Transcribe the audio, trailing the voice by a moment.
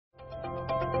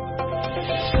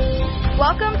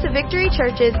Welcome to Victory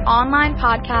Church's online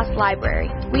podcast library.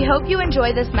 We hope you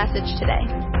enjoy this message today.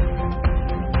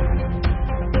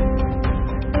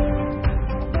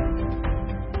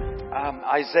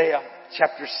 Isaiah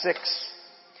chapter 6.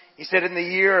 He said, in the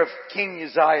year of King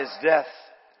Uzziah's death,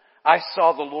 I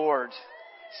saw the Lord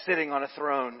sitting on a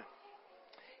throne.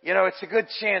 You know, it's a good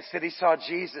chance that he saw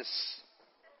Jesus.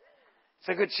 It's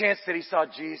a good chance that he saw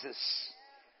Jesus.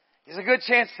 It's a good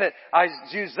chance that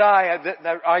Isaiah,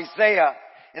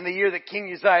 in the year that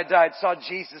King Uzziah died, saw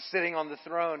Jesus sitting on the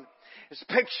throne. It's a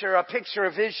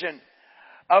vision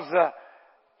of the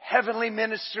heavenly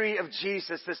ministry of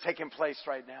Jesus that's taking place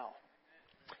right now.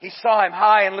 He saw him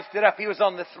high and lifted up. He was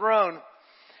on the throne,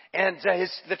 and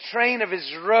the train of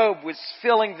his robe was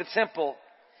filling the temple.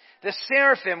 The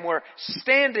seraphim were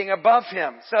standing above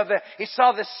him. So he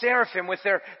saw the seraphim with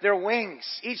their wings,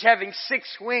 each having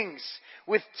 6 wings.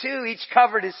 With 2, each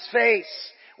covered his face.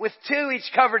 With 2,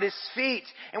 each covered his feet.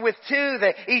 And with 2,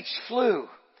 they each flew.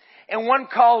 And one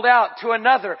called out to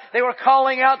another. They were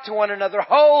calling out to one another,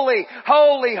 Holy,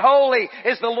 holy, holy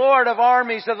is the Lord of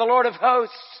armies, or the Lord of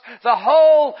hosts. The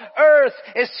whole earth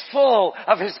is full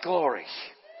of His glory.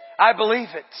 I believe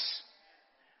it.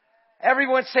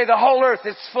 Everyone say, the whole earth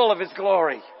is full of His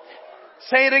glory.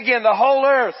 Say it again, the whole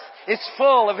earth is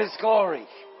full of His glory.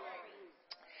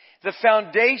 The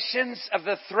foundations of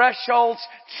the thresholds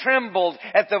trembled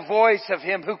at the voice of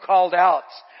Him who called out,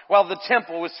 while the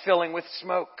temple was filling with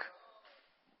smoke.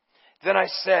 Then I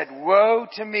said, woe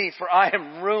to me, for I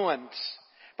am ruined,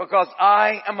 because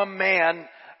I am a man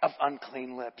of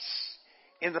unclean lips.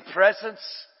 In the presence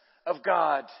of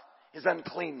God, His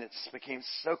uncleanness became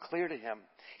so clear to him.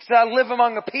 He said, I live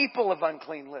among a people of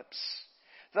unclean lips.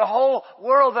 The whole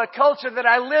world, the culture that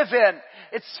I live in,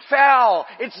 it's foul,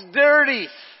 it's dirty.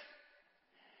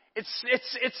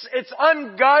 It's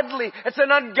ungodly. It's an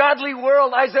ungodly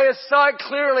world. Isaiah saw it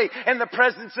clearly in the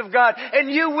presence of God. And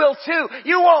you will too.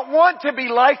 You won't want to be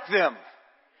like them.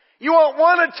 You won't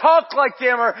want to talk like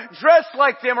them or dress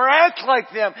like them or act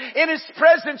like them. In His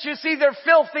presence you see their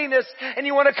filthiness and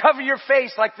you want to cover your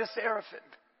face like the seraphim.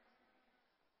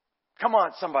 Come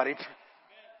on, somebody.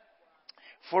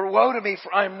 For woe to me,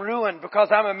 for I am ruined, because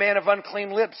I'm a man of unclean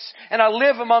lips, and I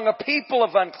live among a people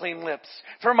of unclean lips.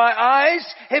 For my eyes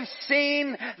have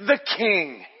seen the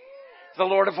King, the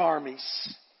Lord of armies.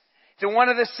 Then one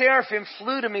of the seraphim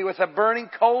flew to me with a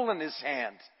burning coal in his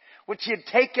hand, which he had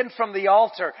taken from the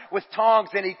altar with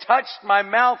tongs, and he touched my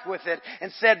mouth with it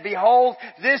and said, behold,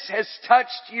 this has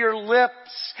touched your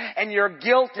lips, and your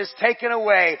guilt is taken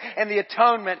away, and the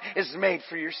atonement is made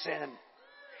for your sin.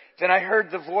 Then I heard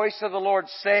the voice of the Lord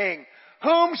saying,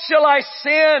 whom shall I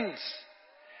send?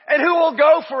 And who will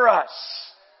go for us?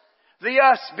 The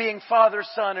us being Father,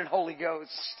 Son, and Holy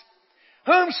Ghost.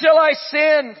 Whom shall I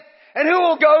send? And who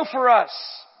will go for us?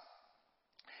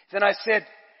 Then I said,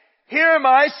 here am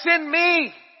I, send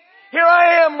me. Here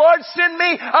I am, Lord, send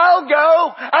me. I'll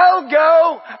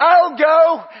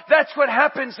go. That's what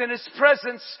happens in His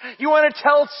presence. You want to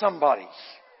tell somebody.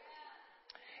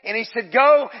 And He said,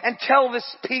 go and tell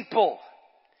this people.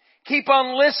 Keep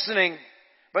on listening,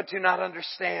 but do not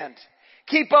understand.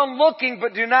 Keep on looking,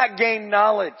 but do not gain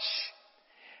knowledge.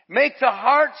 Make the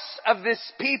hearts of this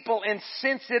people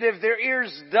insensitive, their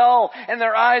ears dull, and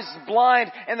their eyes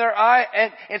blind, and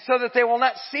so that they will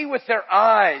not see with their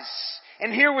eyes,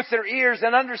 and hear with their ears,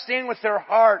 and understand with their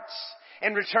hearts,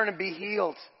 and return and be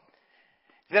healed.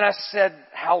 Then I said,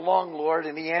 how long, Lord?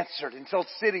 And He answered, until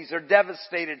cities are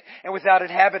devastated and without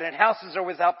inhabitant, houses are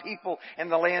without people,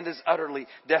 and the land is utterly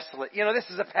desolate. You know, this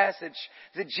is a passage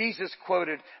that Jesus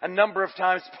quoted a number of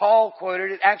times. Paul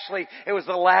quoted it. Actually, it was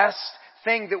the last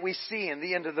thing that we see in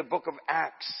the end of the book of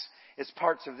Acts as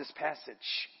parts of this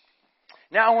passage.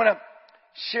 Now I want to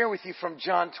share with you from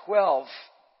John 12,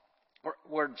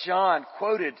 where John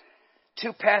quoted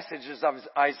 2 passages of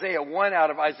Isaiah, one out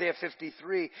of Isaiah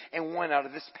 53 and one out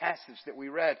of this passage that we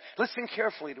read. Listen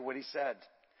carefully to what he said.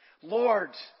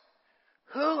 Lord,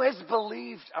 who has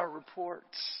believed our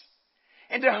reports?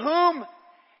 And to whom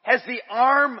has the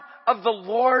arm of the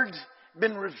Lord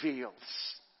been revealed?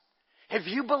 Have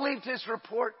you believed His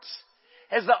reports?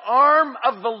 Has the arm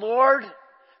of the Lord,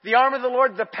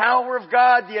 the power of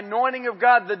God, the anointing of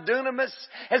God, the dunamis,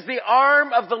 has the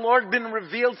arm of the Lord been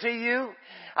revealed to you?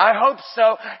 I hope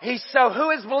so. Who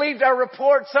has believed our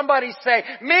report? Somebody say,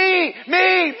 me,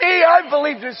 I've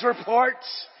believed His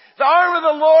reports. The arm of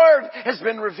the Lord has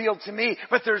been revealed to me,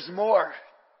 but there's more.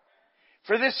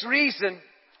 For this reason,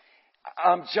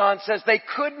 John says, they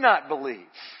could not believe.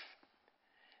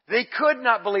 They could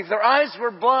not believe. Their eyes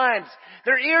were blind.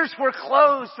 Their ears were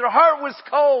closed. Their heart was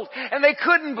cold, and they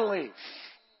couldn't believe.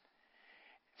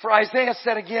 For Isaiah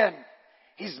said again,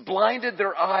 He's blinded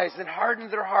their eyes and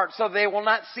hardened their heart so they will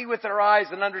not see with their eyes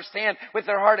and understand with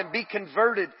their heart and be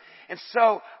converted. And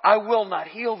so I will not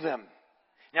heal them.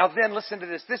 Now then, listen to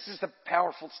this. This is a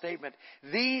powerful statement.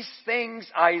 These things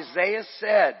Isaiah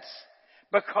said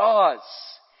because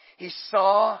he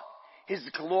saw His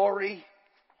glory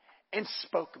and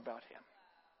spoke about Him.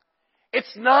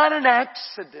 It's not an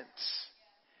accident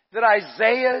that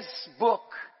Isaiah's book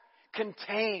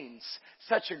contains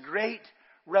such a great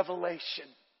revelation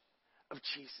of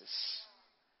Jesus.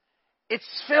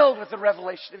 It's filled with the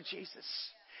revelation of Jesus.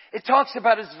 It talks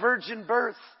about His virgin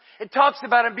birth. It talks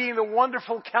about Him being the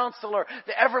wonderful Counselor,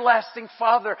 the everlasting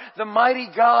Father, the mighty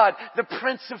God, the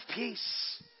Prince of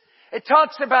Peace. It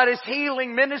talks about His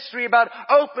healing ministry, about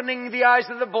opening the eyes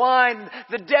of the blind,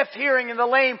 the deaf hearing, and the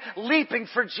lame leaping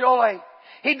for joy.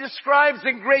 He describes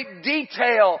in great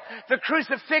detail the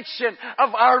crucifixion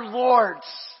of our Lord.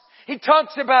 He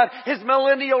talks about His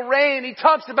millennial reign. He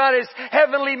talks about His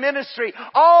heavenly ministry.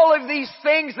 All of these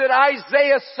things that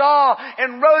Isaiah saw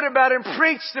and wrote about and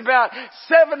preached about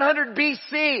 700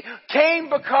 BC came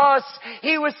because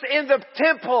he was in the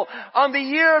temple on the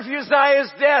year of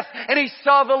Uzziah's death and he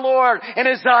saw the Lord and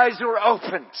his eyes were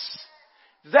opened.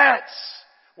 That's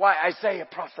why Isaiah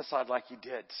prophesied like he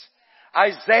did.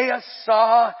 Isaiah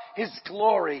saw His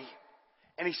glory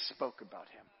and he spoke about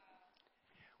Him.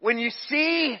 When you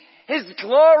see His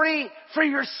glory for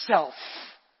yourself,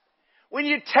 when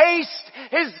you taste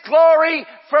His glory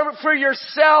for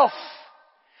yourself,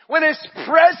 when His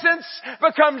presence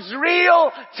becomes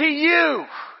real to you,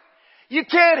 you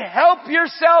can't help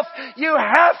yourself. You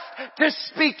have to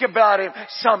speak about Him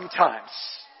sometimes.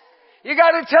 You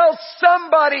got to tell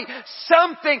somebody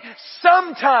something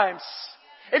sometimes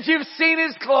if you've seen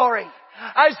His glory.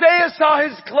 Isaiah saw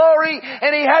His glory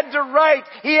and he had to write,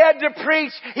 he had to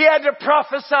preach, he had to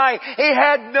prophesy. He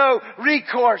had no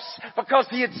recourse because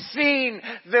he had seen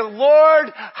the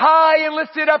Lord high and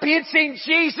lifted up. He had seen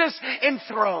Jesus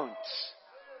enthroned.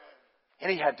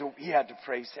 And he had to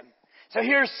praise Him. So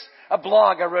here's a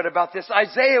blog I wrote about this.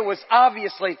 Isaiah was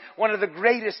obviously one of the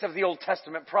greatest of the Old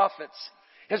Testament prophets.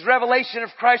 His revelation of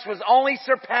Christ was only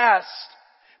surpassed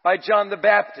by John the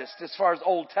Baptist as far as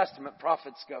Old Testament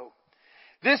prophets go.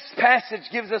 This passage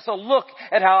gives us a look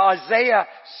at how Isaiah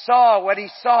saw what he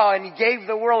saw, and he gave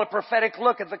the world a prophetic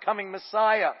look at the coming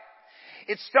Messiah.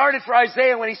 It started for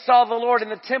Isaiah when he saw the Lord in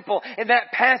the temple. In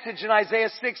that passage in Isaiah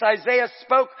 6, Isaiah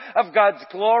spoke of God's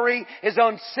glory, His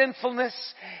own sinfulness,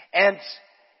 and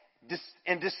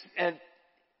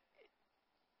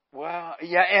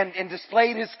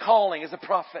displayed His calling as a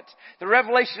prophet. The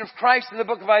revelation of Christ in the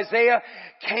book of Isaiah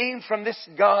came from this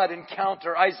God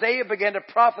encounter. Isaiah began to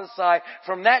prophesy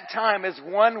from that time as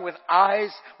one with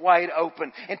eyes wide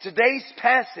open. In today's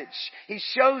passage, he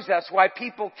shows us why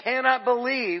people cannot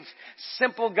believe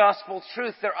simple gospel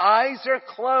truth. Their eyes are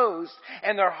closed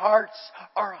and their hearts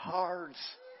are hard.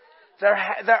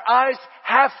 Their eyes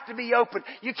have to be open.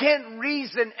 You can't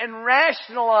reason and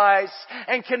rationalize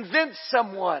and convince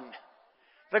someone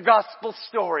the gospel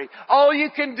story. All you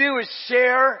can do is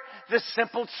share the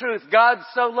simple truth. God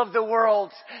so loved the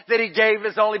world that He gave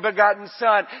His only begotten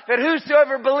Son, that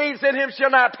whosoever believes in Him shall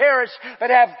not perish,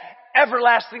 but have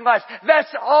everlasting life.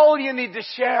 That's all you need to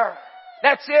share.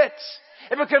 That's it.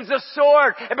 It becomes a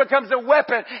sword. It becomes a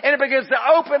weapon. And it begins to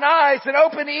open eyes and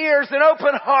open ears and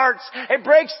open hearts. It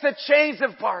breaks the chains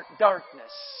of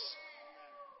darkness.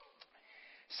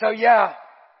 So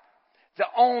the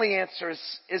only answer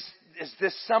is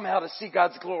this somehow to see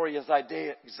God's glory as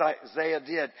Isaiah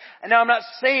did. And now I'm not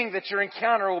saying that your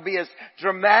encounter will be as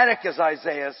dramatic as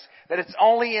Isaiah's, that it's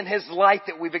only in his light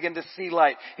that we begin to see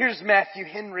light. Here's Matthew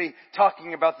Henry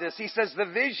talking about this. He says the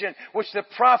vision which the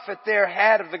prophet there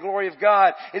had of the glory of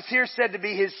God is here said to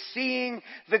be his seeing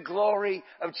the glory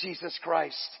of Jesus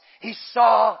Christ. He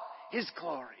saw His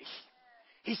glory.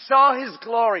 He saw His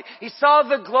glory. He saw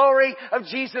the glory of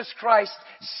Jesus Christ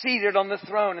seated on the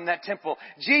throne in that temple.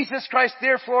 Jesus Christ,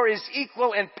 therefore, is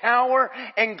equal in power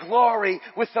and glory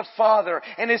with the Father,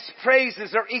 and His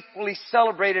praises are equally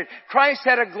celebrated. Christ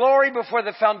had a glory before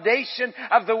the foundation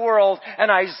of the world, and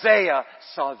Isaiah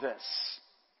saw this.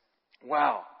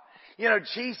 Wow. You know,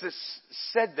 Jesus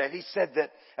said that. He said that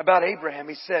about Abraham.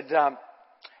 He said,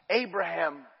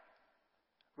 Abraham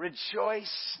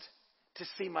rejoiced to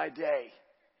see my day.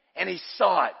 And he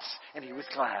saw it, and he was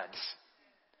glad.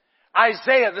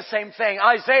 Isaiah, the same thing.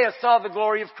 Isaiah saw the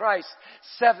glory of Christ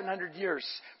 700 years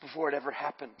before it ever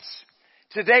happened.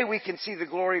 Today we can see the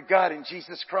glory of God in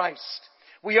Jesus Christ.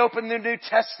 We open the New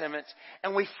Testament,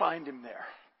 and we find Him there.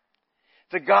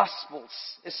 The Gospels,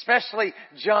 especially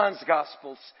John's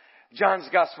Gospels, John's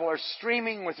Gospel are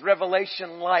streaming with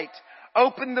revelation light.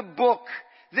 Open the book.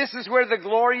 This is where the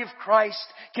glory of Christ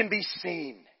can be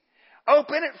seen.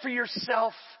 Open it for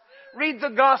yourself. Read the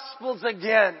Gospels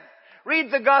again.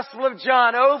 Read the Gospel of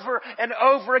John over and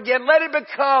over again. Let it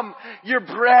become your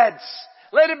bread.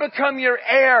 Let it become your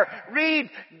air. Read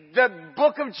the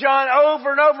book of John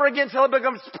over and over again until it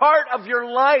becomes part of your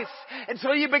life.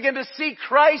 Until you begin to see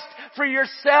Christ for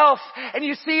yourself. And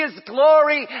you see His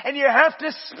glory. And you have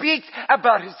to speak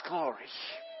about His glory.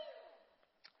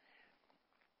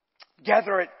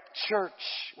 Gather at church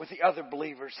with the other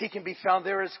believers. He can be found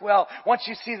there as well. Once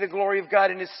you see the glory of God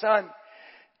in His Son,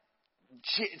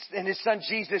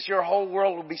 Jesus, your whole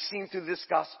world will be seen through this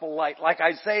gospel light. Like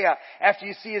Isaiah, after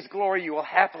you see His glory, you will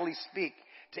happily speak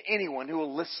to anyone who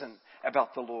will listen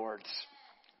about the Lord.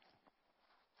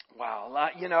 Wow.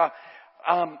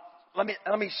 Let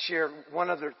me share one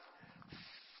other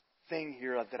thing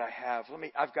here that I have.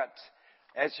 I've got,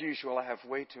 as usual, I have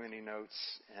way too many notes,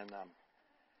 and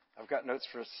I've got notes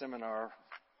for a seminar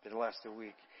that'll last a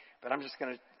week. But I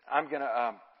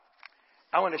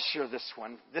want to share this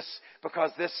one.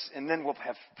 And then we'll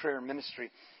have prayer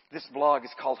ministry. This blog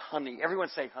is called Honey. Everyone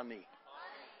say Honey.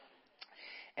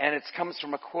 And it comes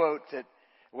from a quote that,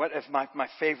 what if my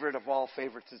favorite of all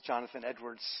favorites is Jonathan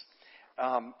Edwards.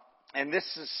 And this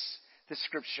is the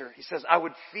scripture. He says, I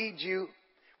would feed you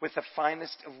with the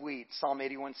finest of wheat, Psalm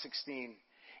 81:16.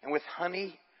 And with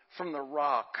honey from the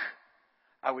rock,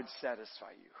 I would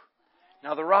satisfy you.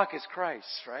 Now the rock is Christ,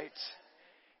 right?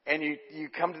 And you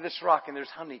come to this rock and there's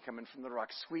honey coming from the rock.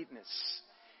 Sweetness.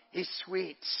 He's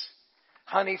sweet.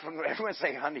 Everyone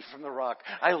say honey from the rock.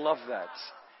 I love that.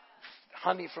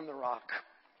 Honey from the rock.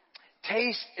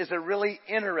 Taste is a really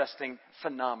interesting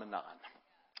phenomenon.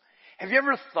 Have you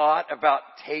ever thought about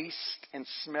taste and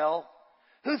smell?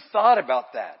 Who thought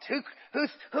about that?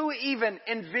 Who even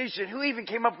envisioned, who even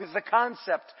came up with the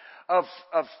concept of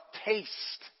taste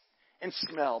and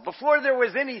smell? Before there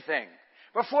was anything.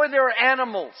 Before there were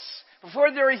animals,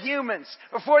 before there were humans,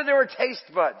 before there were taste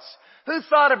buds, who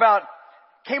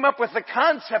came up with the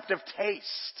concept of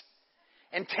taste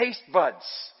and taste buds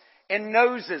and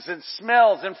noses and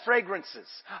smells and fragrances?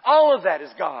 All of that is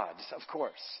God's, of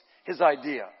course, His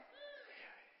idea.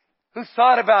 Who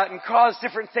thought about and caused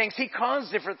different things? He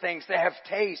caused different things to have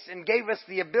taste and gave us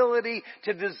the ability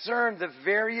to discern the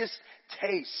various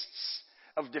tastes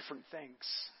of different things.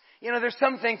 You know, there's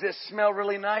some things that smell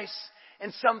really nice,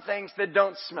 and some things that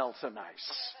don't smell so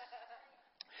nice.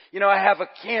 You know, I have a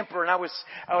camper, and I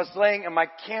was laying in my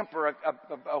camper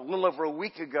a little over a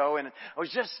week ago, and I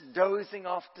was just dozing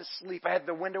off to sleep. I had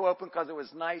the window open because it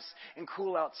was nice and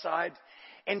cool outside,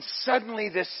 and suddenly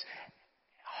this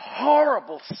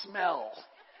horrible smell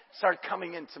started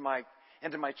coming into my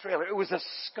trailer. It was a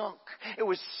skunk. It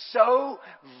was so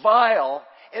vile.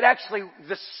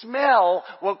 The smell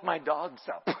woke my dogs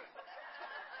up.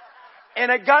 And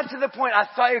it got to the point, I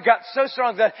thought it got so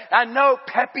strong that I know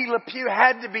Pepe Le Pew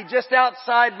had to be just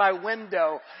outside my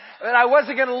window. And I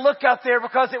wasn't going to look out there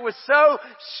because it was so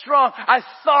strong. I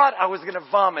thought I was going to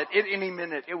vomit at any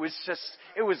minute. It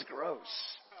was gross.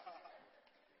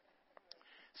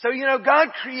 So, you know, God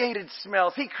created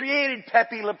smells. He created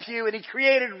Pepe Le Pew, and He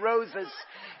created roses,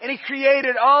 and He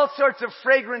created all sorts of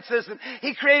fragrances, and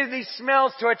He created these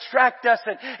smells to attract us,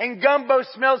 and gumbo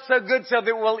smells so good so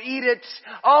that we'll eat it.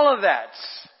 All of that.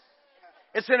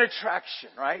 It's an attraction,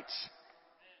 right?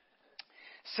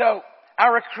 So,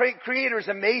 our Creator is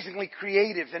amazingly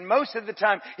creative, and most of the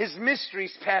time, His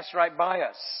mysteries pass right by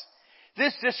us.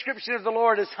 This description of the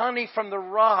Lord as honey from the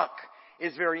rock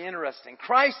is very interesting.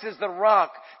 Christ is the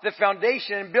rock, the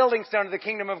foundation and building stone of the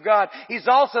kingdom of God. He's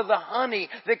also the honey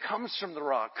that comes from the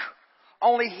rock.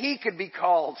 Only He could be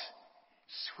called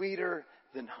sweeter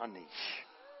than honey.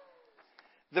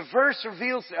 The verse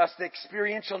reveals to us the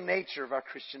experiential nature of our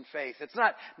Christian faith. It's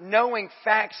not knowing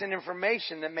facts and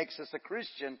information that makes us a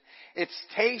Christian. It's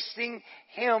tasting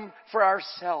Him for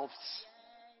ourselves.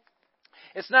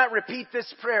 It's not repeat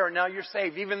this prayer and now you're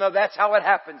saved, even though that's how it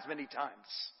happens many times.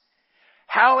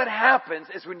 How it happens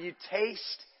is when you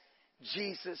taste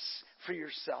Jesus for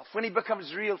yourself. When He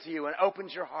becomes real to you and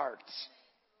opens your heart.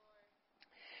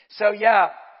 So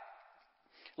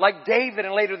like David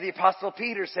and later the Apostle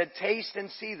Peter said, taste and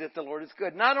see that the Lord is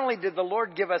good. Not only did the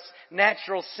Lord give us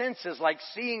natural senses like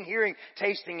seeing, hearing,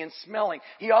 tasting, and smelling,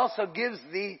 He also gives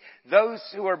those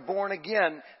who are born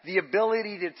again the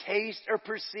ability to taste or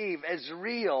perceive as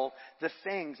real the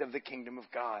things of the kingdom of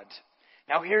God.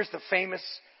 Now here's the famous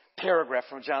paragraph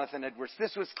from Jonathan Edwards.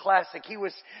 This was classic.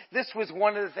 This was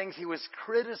one of the things he was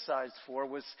criticized for,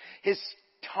 was his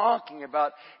talking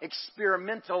about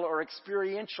experimental or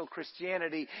experiential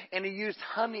Christianity, and he used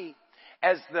honey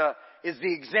as the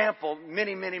example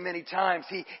many times.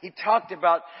 He talked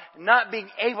about not being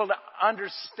able to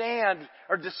understand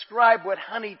or describe what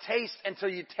honey tastes until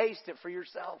you taste it for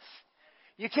yourself.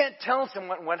 You can't tell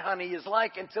someone what honey is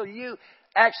like until you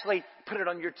actually put it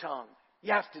on your tongue.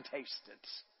 You have to taste it.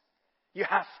 You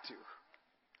have to,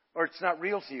 or it's not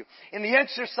real to you. In the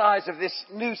exercise of this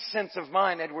new sense of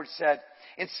mind, Edwards said,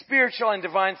 in spiritual and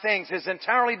divine things is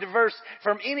entirely diverse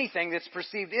from anything that's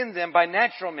perceived in them by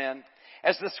natural men,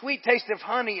 as the sweet taste of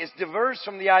honey is diverse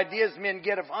from the ideas men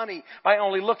get of honey by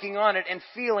only looking on it and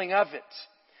feeling of it.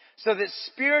 So that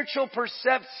spiritual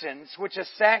perceptions, which a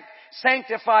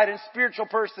sanctified and spiritual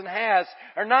person has,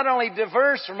 are not only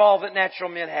diverse from all that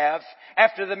natural men have,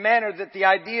 after the manner that the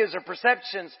ideas or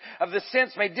perceptions of the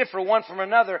sense may differ one from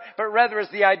another, but rather as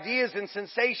the ideas and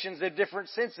sensations of different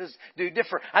senses do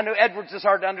differ. I know Edwards is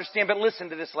hard to understand, but listen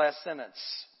to this last sentence.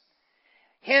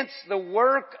 Hence, the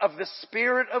work of the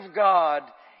Spirit of God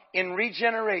in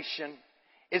regeneration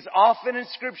is often in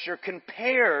Scripture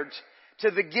compared to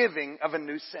the giving of a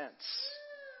new sense.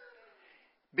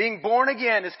 Being born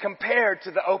again is compared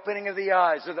to the opening of the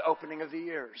eyes or the opening of the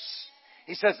ears.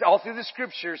 He says all through the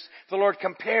Scriptures, the Lord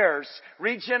compares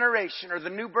regeneration or the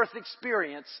new birth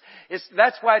experience.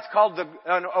 That's why it's called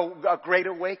a great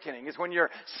awakening. It's when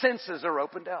your senses are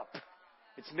opened up.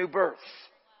 It's new birth.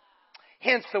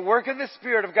 Hence, the work of the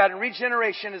Spirit of God in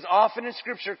regeneration is often in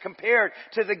Scripture compared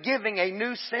to the giving a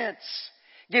new sense,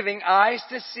 giving eyes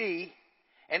to see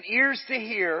and ears to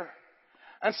hear,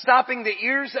 unstopping the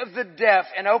ears of the deaf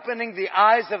and opening the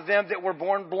eyes of them that were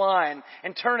born blind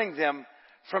and turning them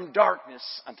from darkness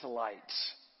unto light.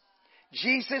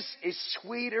 Jesus is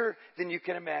sweeter than you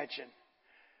can imagine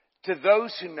to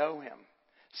those who know Him.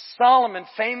 Solomon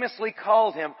famously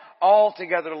called Him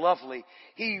altogether lovely.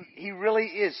 He really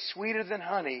is sweeter than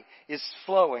honey is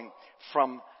flowing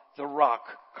from the rock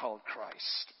called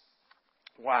Christ.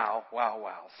 Wow.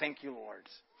 Thank you, Lord.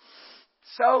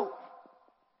 So,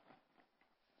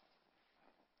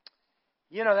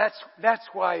 that's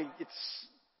why it's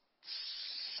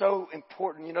so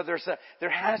important. There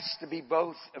has to be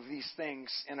both of these things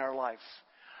in our life.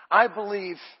 I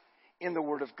believe in the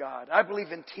Word of God. I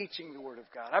believe in teaching the Word of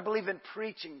God. I believe in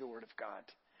preaching the Word of God.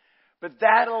 But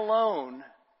that alone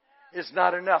is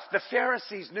not enough. The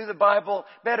Pharisees knew the Bible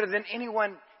better than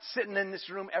anyone sitting in this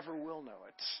room ever will know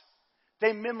it.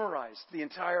 They memorized the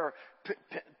entire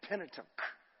Pentateuch.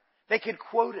 They could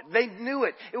quote it. They knew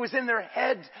it. It was in their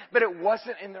heads, but it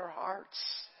wasn't in their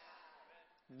hearts.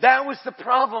 That was the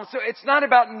problem. So it's not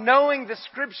about knowing the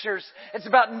Scriptures. It's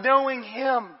about knowing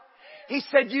Him. He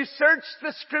said, you search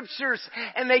the Scriptures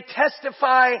and they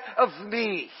testify of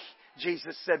me,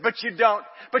 Jesus said. But you don't.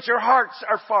 But your hearts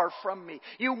are far from me.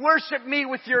 You worship me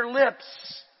with your lips.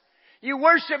 You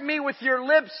worship me with your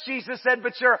lips, Jesus said,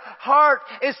 but your heart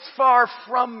is far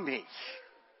from me.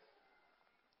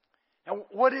 Now,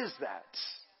 what is that?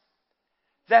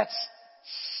 That's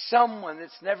someone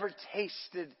that's never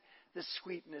tasted the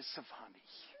sweetness of honey.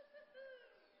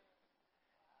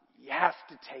 You have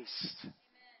to taste.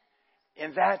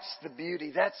 And that's the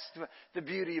beauty. That's the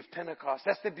beauty of Pentecost.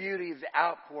 That's the beauty of the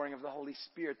outpouring of the Holy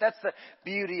Spirit. That's the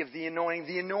beauty of the anointing.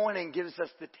 The anointing gives us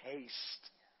the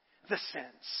taste, the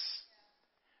sense.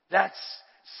 That's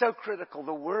so critical.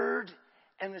 The Word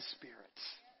and the Spirit.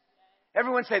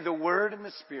 Everyone say the Word and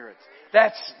the Spirit.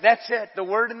 That's it. The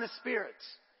Word and the Spirit.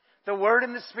 The Word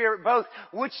and the Spirit both.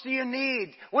 Which do you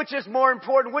need? Which is more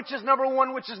important? Which is number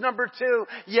one? Which is number two?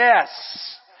 Yes.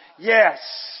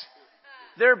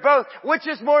 They're both. Which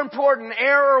is more important?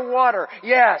 Air or water?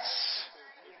 Yes.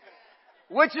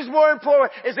 Which is more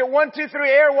important? Is it 1, 2, 3,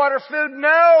 air, water, food?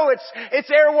 No, it's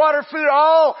air, water, food,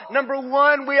 all. Number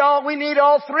one, we need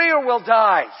all three or we'll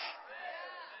die.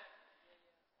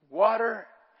 Water,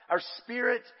 our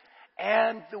spirit,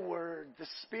 and the Word. The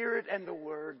Spirit and the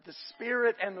Word. The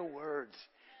Spirit and the Word.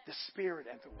 The Spirit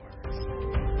and the Word.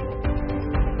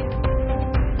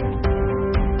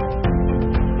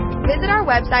 Visit our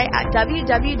website at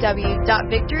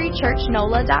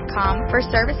www.victorychurchnola.com for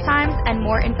service times and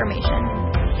more information.